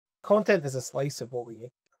content is a slice of what we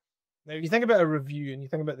eat. Now, if you think about a review and you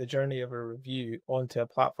think about the journey of a review onto a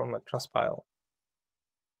platform like Trustpilot,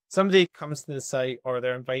 somebody comes to the site or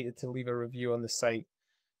they're invited to leave a review on the site.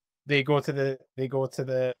 They go to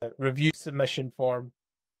the review submission form.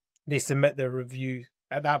 They submit their review.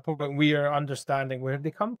 At that point, we are understanding where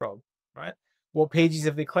they come from, right? What pages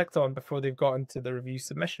have they clicked on before they've gotten to the review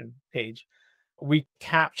submission page? We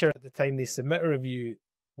capture at the time they submit a review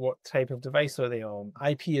what type of device are they on,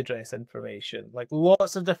 IP address information, like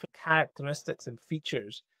lots of different characteristics and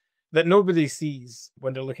features that nobody sees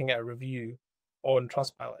when they're looking at a review on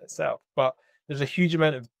Trustpilot itself. But there's a huge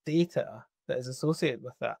amount of data that is associated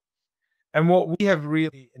with that. And what we have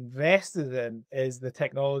really invested in is the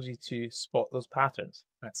technology to spot those patterns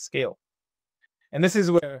at scale. And this is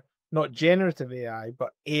where not generative AI,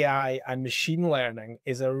 but AI and machine learning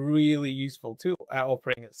is a really useful tool at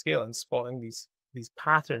operating at scale and spotting these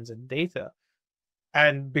patterns in data.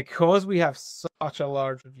 And because we have such a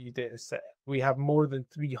large review data set, we have more than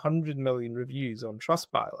 300 million reviews on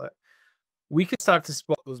Trustpilot, we can start to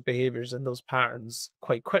spot those behaviors and those patterns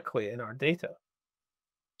quite quickly in our data.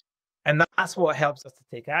 And that's what helps us to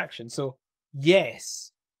take action. So,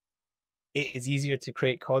 yes, it is easier to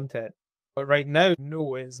create content. But right now,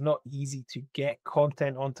 no, it's not easy to get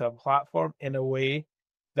content onto a platform in a way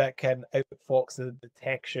that can outfox the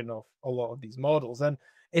detection of a lot of these models. And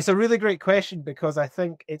it's a really great question because I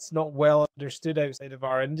think it's not well understood outside of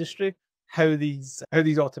our industry how these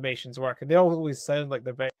automations work. And they always sound like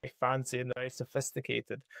they're very fancy and very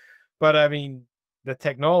sophisticated. But I mean, the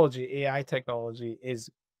technology, AI technology, is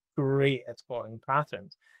great at spotting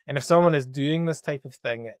patterns. And if someone is doing this type of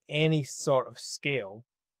thing at any sort of scale,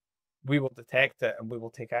 we will detect it and we will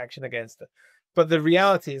take action against it. But the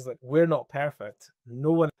reality is, like, we're not perfect.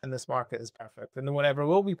 No one in this market is perfect, and no one ever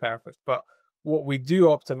will be perfect. But what we do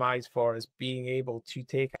optimize for is being able to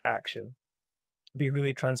take action, be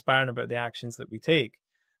really transparent about the actions that we take,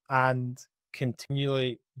 and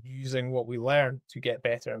continually using what we learn to get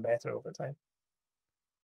better and better over time.